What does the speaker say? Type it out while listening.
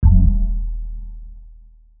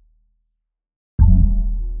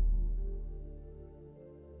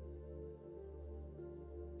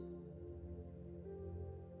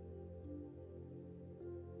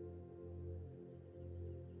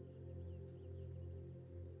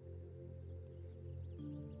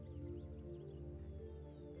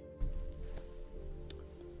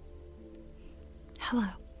Hello.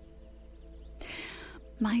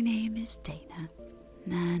 My name is Dana,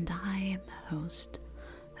 and I am the host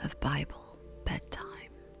of Bible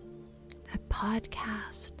Bedtime, a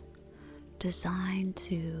podcast designed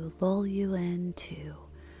to lull you into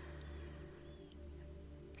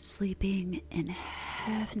sleeping in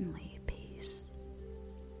heavenly peace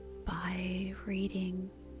by reading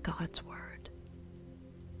God's Word.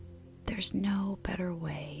 There's no better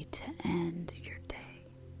way to end your day.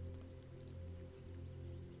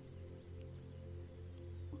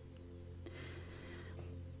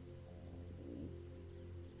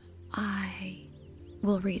 I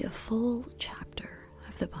will read a full chapter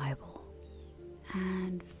of the Bible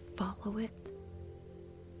and follow it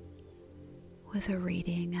with a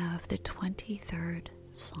reading of the 23rd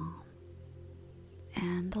Psalm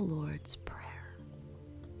and the Lord's Prayer.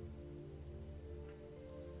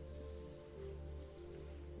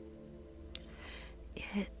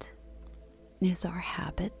 It is our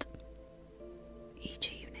habit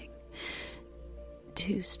each evening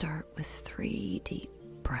to start with 3 deep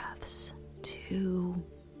breaths to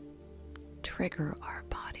trigger our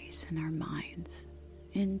bodies and our minds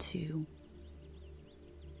into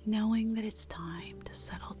knowing that it's time to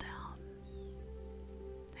settle down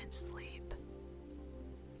and sleep.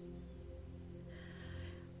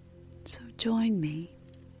 So join me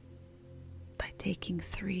by taking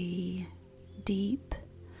 3 deep,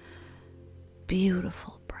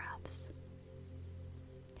 beautiful breaths.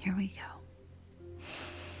 Here we go.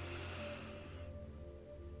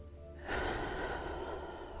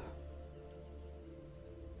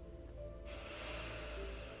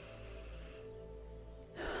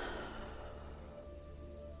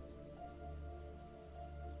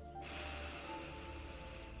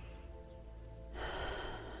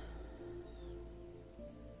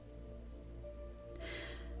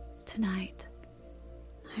 Tonight,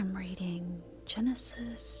 I'm reading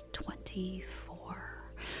Genesis 24,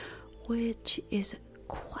 which is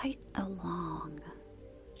quite a long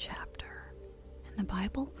chapter in the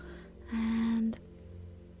Bible, and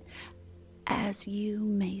as you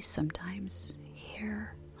may sometimes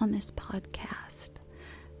hear on this podcast,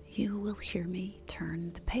 you will hear me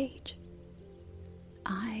turn the page.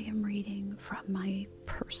 I am reading from my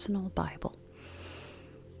personal Bible,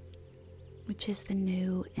 which is the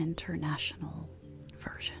New International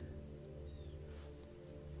Version.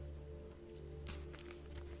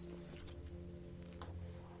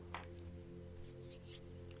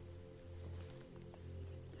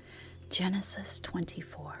 Genesis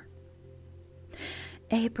 24.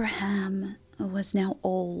 Abraham was now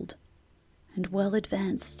old and well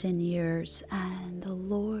advanced in years, and the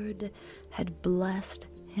Lord had blessed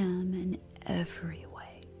him in every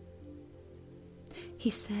way. He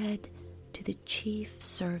said to the chief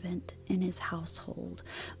servant in his household,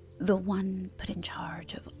 the one put in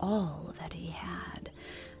charge of all that he had,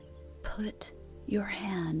 "Put your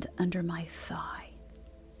hand under my thigh.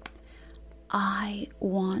 I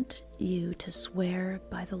want you to swear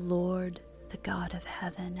by the Lord, the God of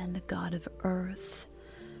heaven and the God of earth,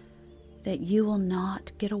 that you will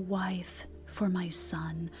not get a wife for my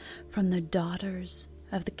son from the daughters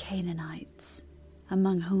of the Canaanites,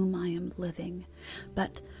 among whom I am living,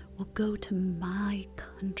 but will go to my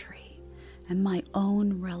country and my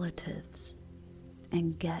own relatives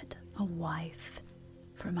and get a wife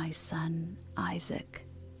for my son Isaac."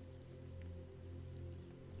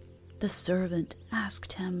 The servant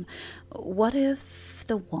asked him, "What if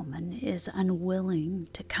the woman is unwilling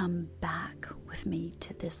to come back with me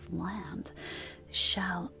to this land?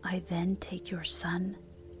 Shall I then take your son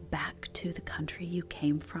back to the country you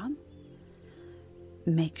came from?"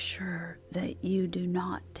 "Make sure that you do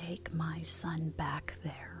not take my son back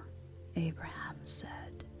there," Abraham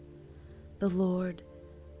said. "The Lord,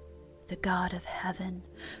 the God of heaven,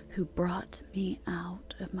 who brought me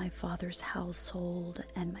out of my father's household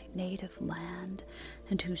and my native land,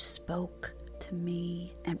 and who spoke to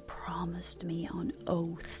me and promised me on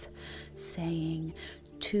oath, saying,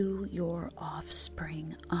 'To your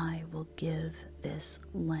offspring I will give this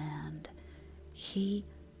land,' he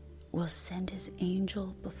will send his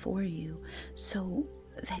angel before you so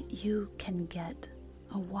that you can get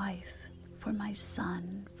a wife for my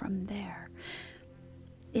son from there.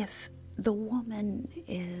 If the woman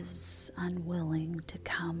is unwilling to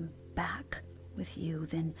come back with you,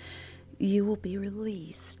 then you will be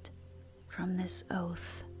released from this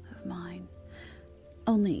oath of mine.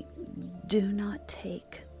 Only do not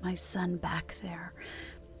take my son back there."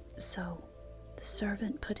 So the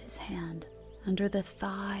servant put his hand under the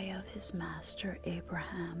thigh of his master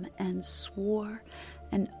Abraham and swore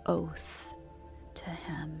an oath to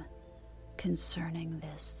him concerning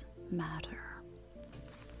this matter.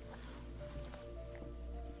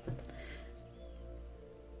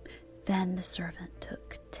 Then the servant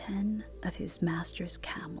took 10 of his master's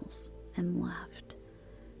camels and left,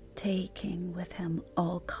 taking with him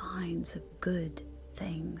all kinds of good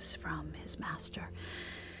things from his master.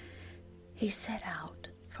 He set out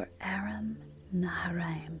for Aram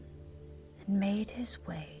Naharaim and made his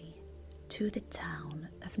way to the town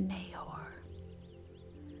of Nahor.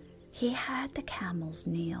 He had the camels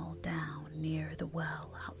kneel down near the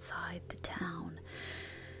well outside the town.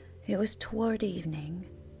 It was toward evening,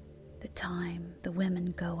 the time the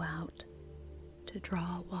women go out to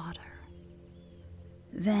draw water.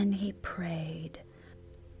 Then he prayed,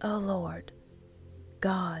 "O Lord,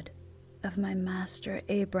 God of my master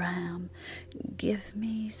Abraham, give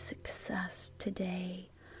me success today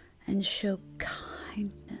and show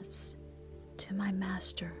kindness to my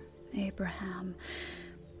master Abraham.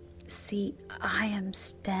 See, I am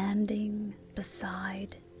standing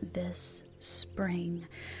beside this spring,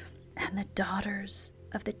 and the daughters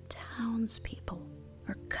of the townspeople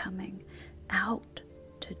are coming out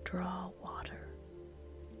to draw water.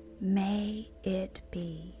 May it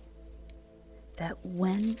be that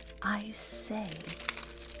when I say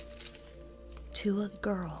to a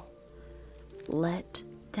girl, 'Let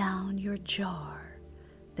down your jar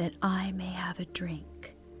that I may have a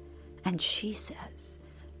drink,' and she says,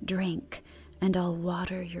 'Drink, and I'll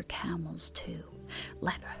water your camels too,'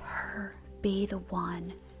 let her be the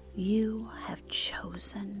one you have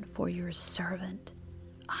chosen for your servant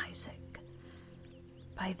Isaac.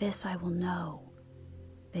 By this I will know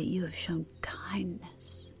that you have shown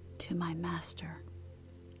kindness to my master."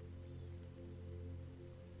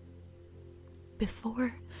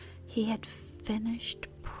 Before he had finished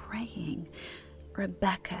praying,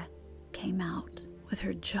 Rebekah came out with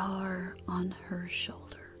her jar on her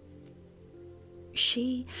shoulder.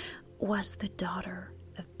 She was the daughter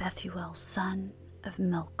of Bethuel, son of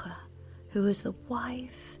Milcah, who was the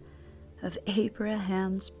wife of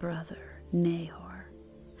Abraham's brother Nahor.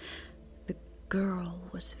 The girl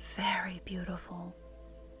was very beautiful,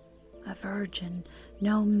 a virgin.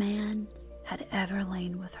 No man had ever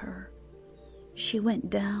lain with her. She went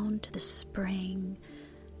down to the spring,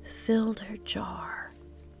 filled her jar,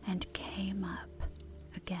 and came up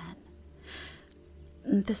again.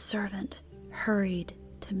 The servant hurried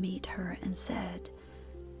to meet her and said,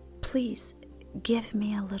 "Please give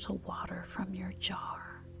me a little water from your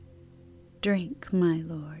jar." "Drink, my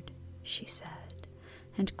lord," she said,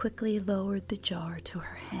 and quickly lowered the jar to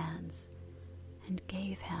her hands and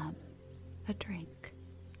gave him a drink.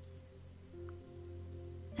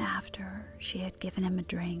 After she had given him a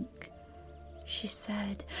drink, she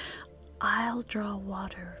said, "I'll draw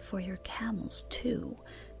water for your camels too,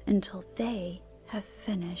 until they have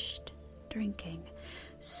finished drinking."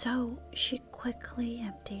 So she quickly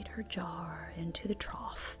emptied her jar into the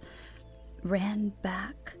trough, ran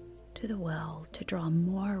back to the well to draw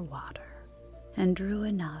more water, and drew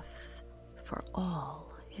enough for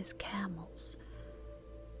all his camels.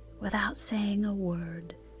 Without saying a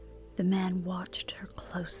word, the man watched her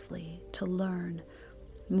closely to learn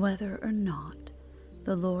whether or not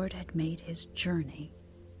the Lord had made his journey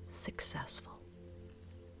successful.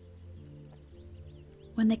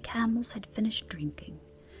 When the camels had finished drinking,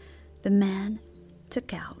 the man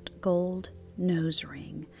took out a gold nose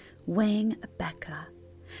ring weighing a beka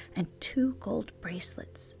and 2 gold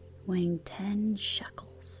bracelets weighing 10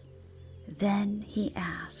 shekels. Then he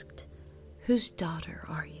asked, "Whose daughter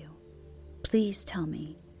are you? Please tell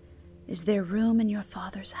me, is there room in your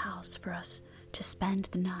father's house for us to spend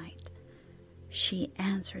the night?" She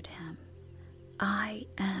answered him, "I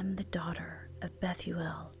am the daughter of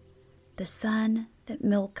Bethuel, the son that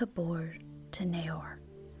Milcah bore to Nahor."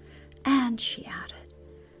 And she added,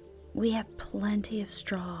 "We have plenty of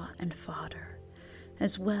straw and fodder,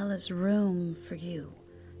 as well as room for you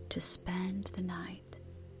to spend the night."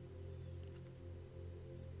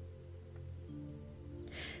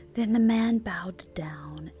 Then the man bowed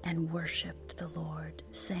down and worshipped the Lord,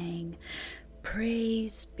 saying,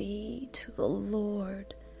 "Praise be to the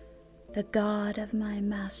Lord, the God of my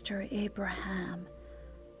master Abraham,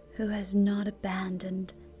 who has not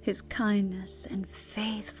abandoned his kindness and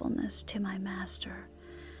faithfulness to my master.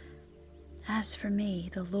 As for me,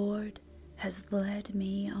 the Lord has led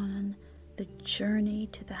me on the journey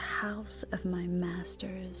to the house of my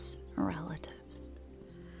master's relatives."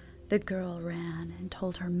 The girl ran and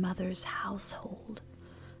told her mother's household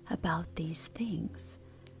about these things.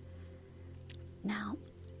 Now,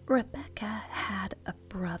 Rebekah had a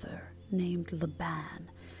brother named Laban,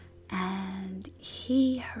 and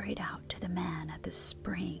he hurried out to the man at the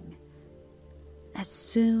spring. As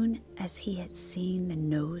soon as he had seen the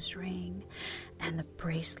nose ring and the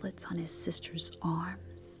bracelets on his sister's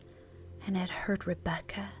arms, and had heard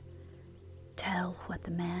Rebekah tell what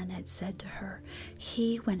the man had said to her,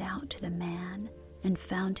 he went out to the man and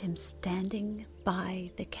found him standing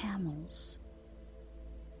by the camels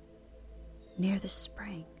near the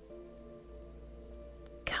spring.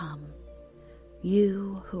 "Come,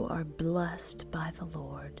 you who are blessed by the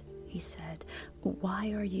Lord," he said,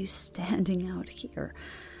 "why are you standing out here?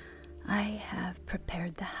 I have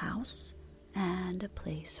prepared the house and a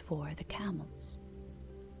place for the camels."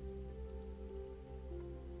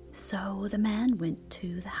 So the man went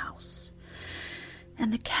to the house,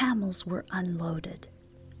 and the camels were unloaded.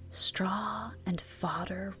 Straw and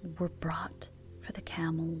fodder were brought for the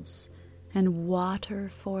camels, and water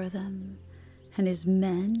for them, and his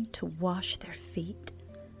men to wash their feet.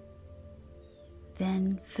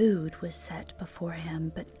 Then food was set before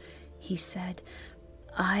him, but he said,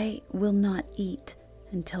 "I will not eat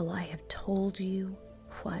until I have told you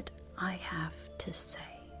what I have to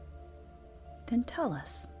say." "Then tell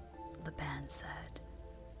us," Laban said.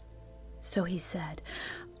 So he said,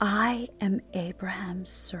 "I am Abraham's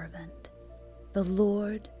servant. The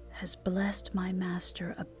Lord has blessed my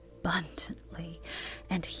master abundantly,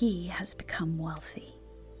 and he has become wealthy.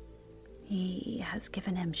 He has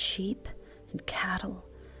given him sheep and cattle,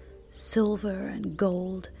 silver and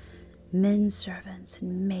gold, men servants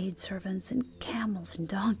and maid servants, and camels and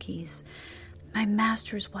donkeys. My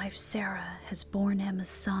master's wife Sarah has borne him a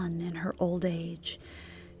son in her old age,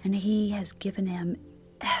 and he has given him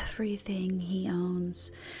everything he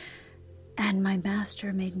owns. And my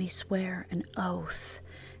master made me swear an oath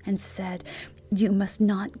and said, 'You must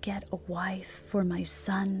not get a wife for my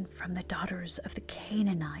son from the daughters of the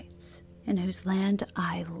Canaanites, in whose land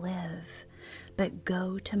I live, but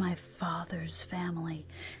go to my father's family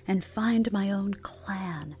and find my own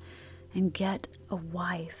clan and get a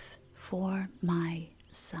wife for my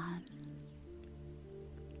son.'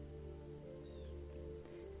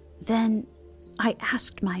 Then I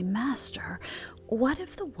asked my master, 'What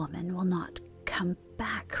if the woman will not come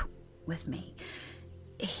back with me?'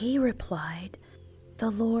 He replied,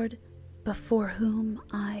 'The Lord before whom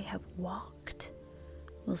I have walked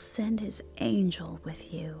will send his angel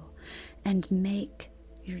with you and make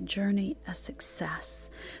your journey a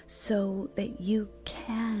success, so that you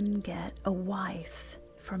can get a wife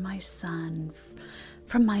for my son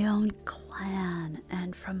from my own clan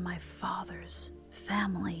and from my father's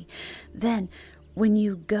family. Then, when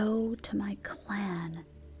you go to my clan,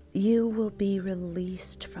 you will be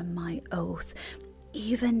released from my oath.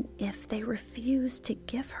 Even if they refuse to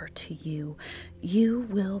give her to you, you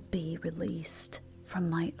will be released from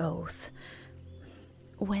my oath.'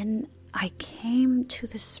 When I came to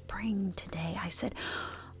the spring today, I said,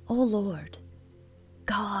 'O Lord,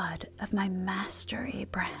 God of my master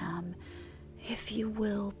Abraham, if you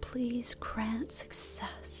will, please grant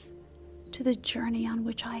success to the journey on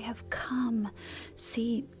which I have come.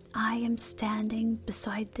 See, I am standing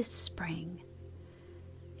beside this spring.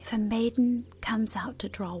 If a maiden comes out to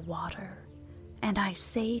draw water, and I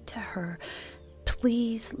say to her,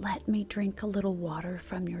 "Please let me drink a little water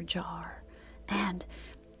from your jar," and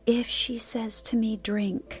if she says to me,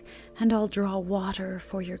 "Drink, and I'll draw water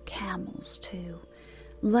for your camels too,"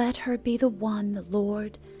 let her be the one the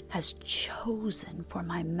Lord has chosen for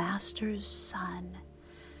my master's son."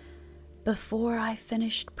 Before I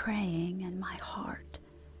finished praying in my heart,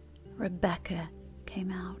 Rebekah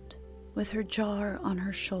came out with her jar on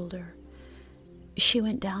her shoulder. She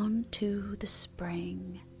went down to the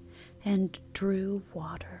spring and drew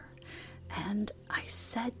water, and I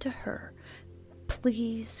said to her,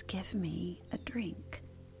 "Please give me a drink."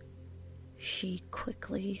 She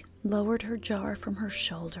quickly lowered her jar from her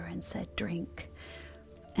shoulder and said, "Drink,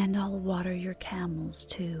 and I'll water your camels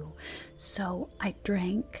too." So I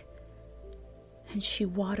drank, and she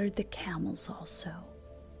watered the camels also.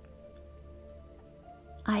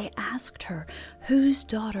 I asked her, "Whose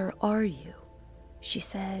daughter are you?" She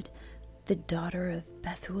said, "The daughter of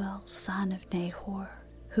Bethuel, son of Nahor,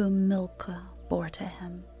 whom Milcah bore to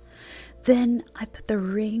him." Then I put the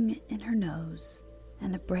ring in her nose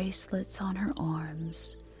and the bracelets on her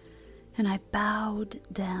arms, and I bowed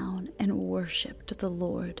down and worshipped the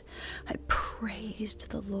Lord. I praised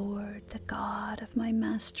the Lord, the God of my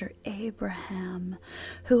master Abraham,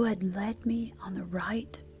 who had led me on the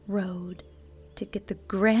right road to get the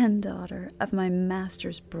granddaughter of my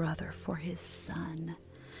master's brother for his son.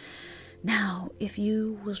 Now, if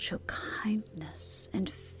you will show kindness and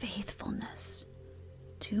faithfulness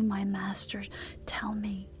to my master, tell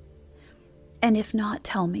me, and if not,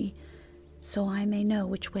 tell me, so I may know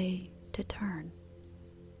which way to turn."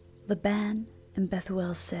 Laban And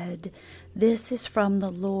Bethuel said, "This is from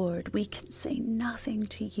the Lord. We can say nothing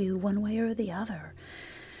to you one way or the other.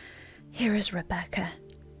 Here is Rebekah.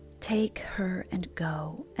 Take her and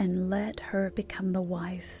go, and let her become the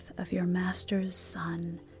wife of your master's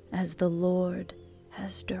son, as the Lord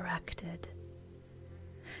has directed."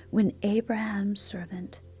 When Abraham's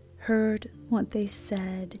servant heard what they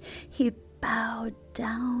said, he bowed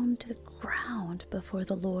down to the ground before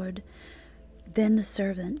the Lord. Then the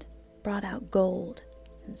servant brought out gold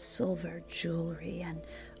and silver jewelry and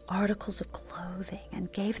articles of clothing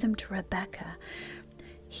and gave them to Rebekah.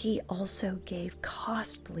 He also gave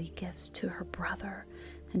costly gifts to her brother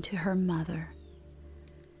and to her mother.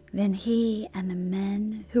 Then he and the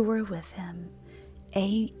men who were with him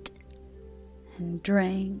ate and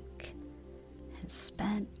drank and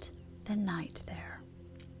spent the night there.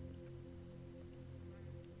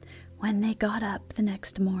 When they got up the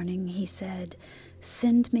next morning, he said,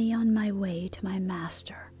 "Send me on my way to my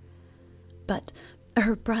master." But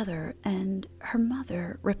her brother and her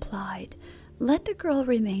mother replied, "Let the girl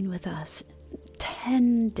remain with us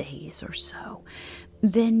 10 days or so,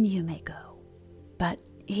 then you may go." But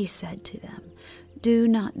he said to them, "Do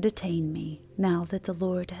not detain me now that the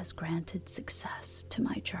Lord has granted success to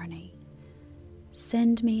my journey.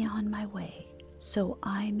 Send me on my way so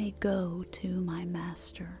I may go to my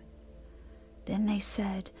master." Then they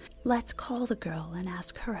said, "Let's call the girl and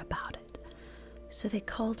ask her about it." So they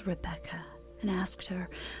called Rebekah and asked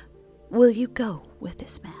her, "Will you go with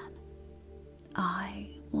this man?"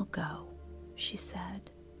 "I will go," she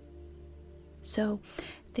said. So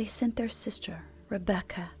they sent their sister,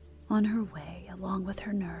 Rebekah, on her way along with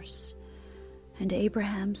her nurse and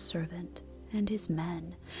Abraham's servant and his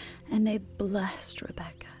men, and they blessed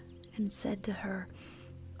Rebekah and said to her,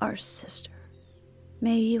 "Our sister,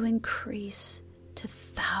 may you increase to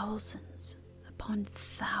thousands upon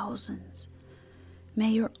thousands.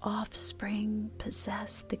 May your offspring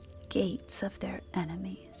possess the gates of their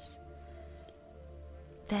enemies."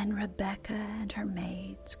 Then Rebekah and her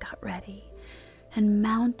maids got ready and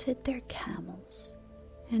mounted their camels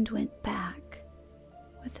and went back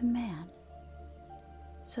with the man.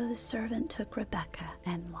 So the servant took Rebekah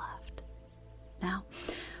and left. Now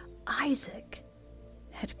Isaac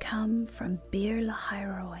had come from Beer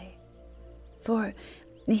Lahai-roi, for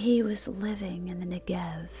he was living in the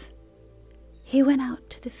Negev. He went out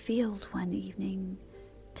to the field one evening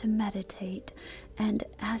to meditate, and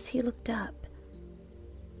as he looked up,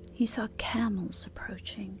 he saw camels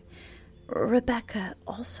approaching. Rebekah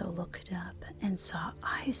also looked up and saw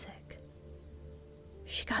Isaac.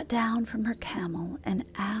 She got down from her camel and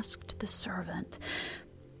asked the servant,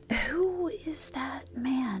 "Who is that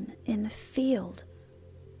man in the field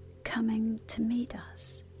coming to meet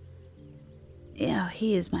us?" "Yeah,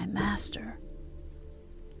 he is my master,"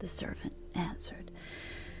 the servant answered.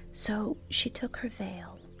 So she took her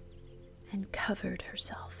veil and covered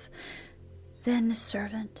herself. Then the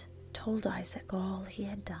servant told Isaac all he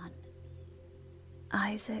had done.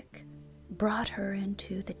 Isaac brought her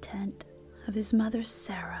into the tent of his mother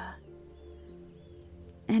Sarah,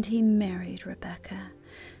 and he married Rebekah.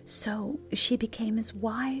 So she became his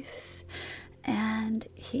wife, and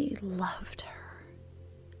he loved her.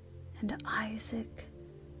 And Isaac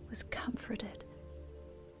was comforted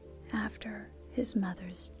after his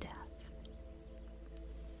mother's death.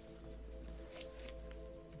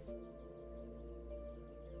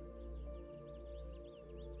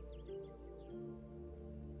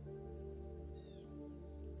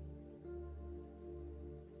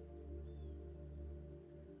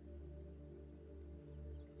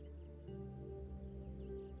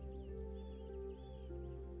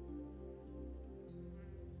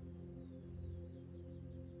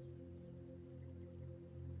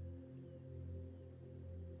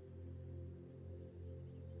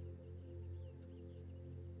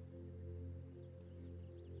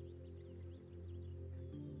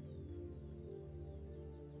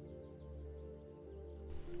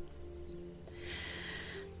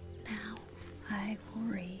 I will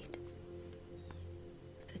read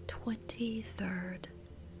the 23rd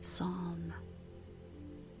Psalm,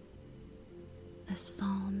 a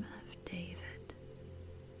Psalm of David.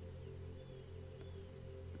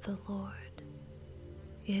 The Lord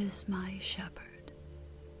is my shepherd.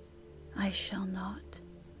 I shall not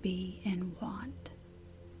be in want.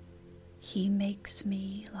 He makes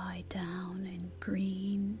me lie down in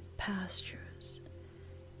green pastures.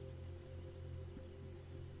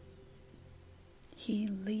 He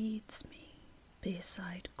leads me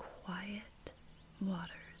beside quiet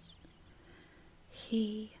waters.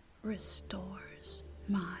 He restores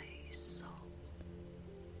my soul.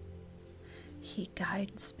 He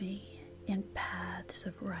guides me in paths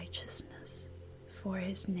of righteousness for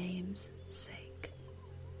his name's sake.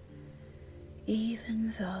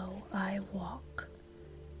 Even though I walk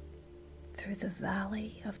through the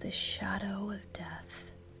valley of the shadow of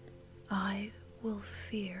death, I will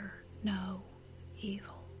fear no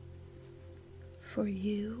evil, for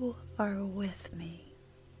you are with me.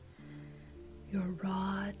 Your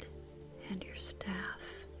rod and your staff,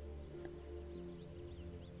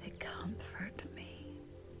 they comfort me.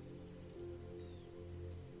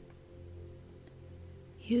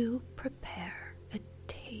 You prepare a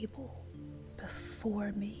table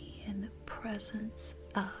before me in the presence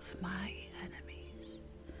of my enemies.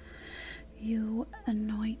 You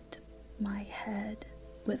anoint my head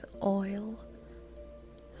with oil.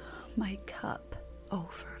 My cup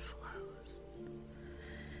overflows.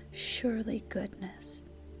 Surely goodness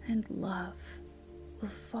and love will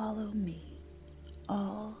follow me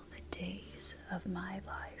all the days of my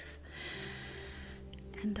life,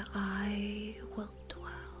 and I will dwell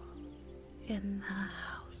in the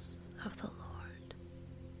house of the Lord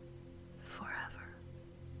forever.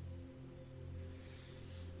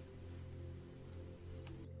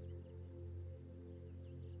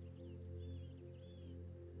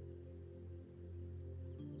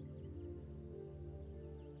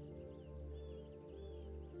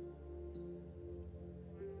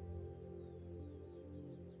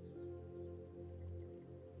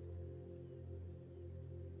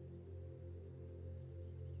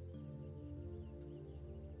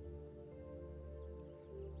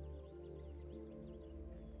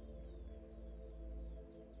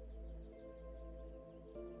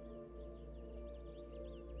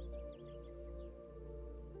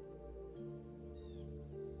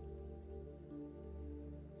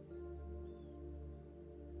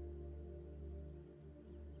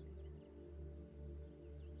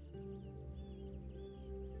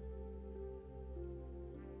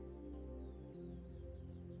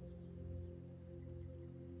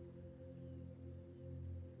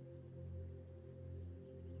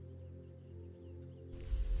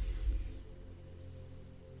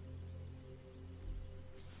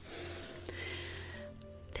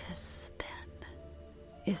 This, then,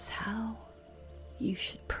 is how you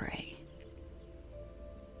should pray.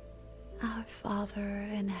 Our Father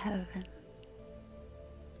in heaven,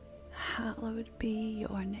 hallowed be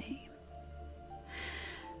your name.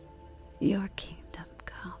 Your kingdom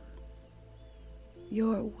come.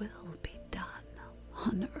 Your will be done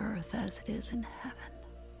on earth as it is in heaven.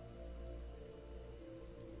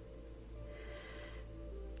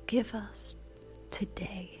 Give us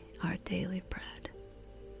today our daily bread.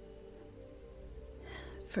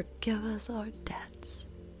 Forgive us our debts,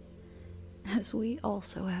 as we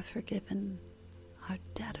also have forgiven our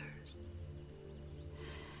debtors.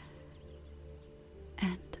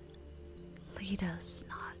 And lead us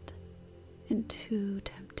not into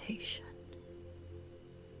temptation,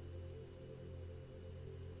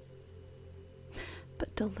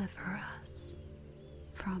 but deliver us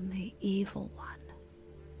from the evil one.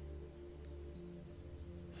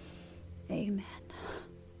 Amen.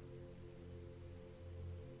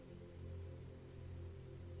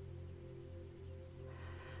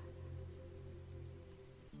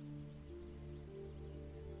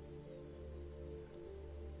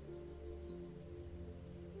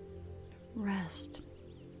 Rest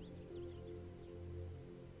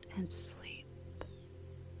and sleep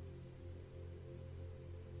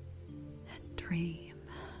and dream.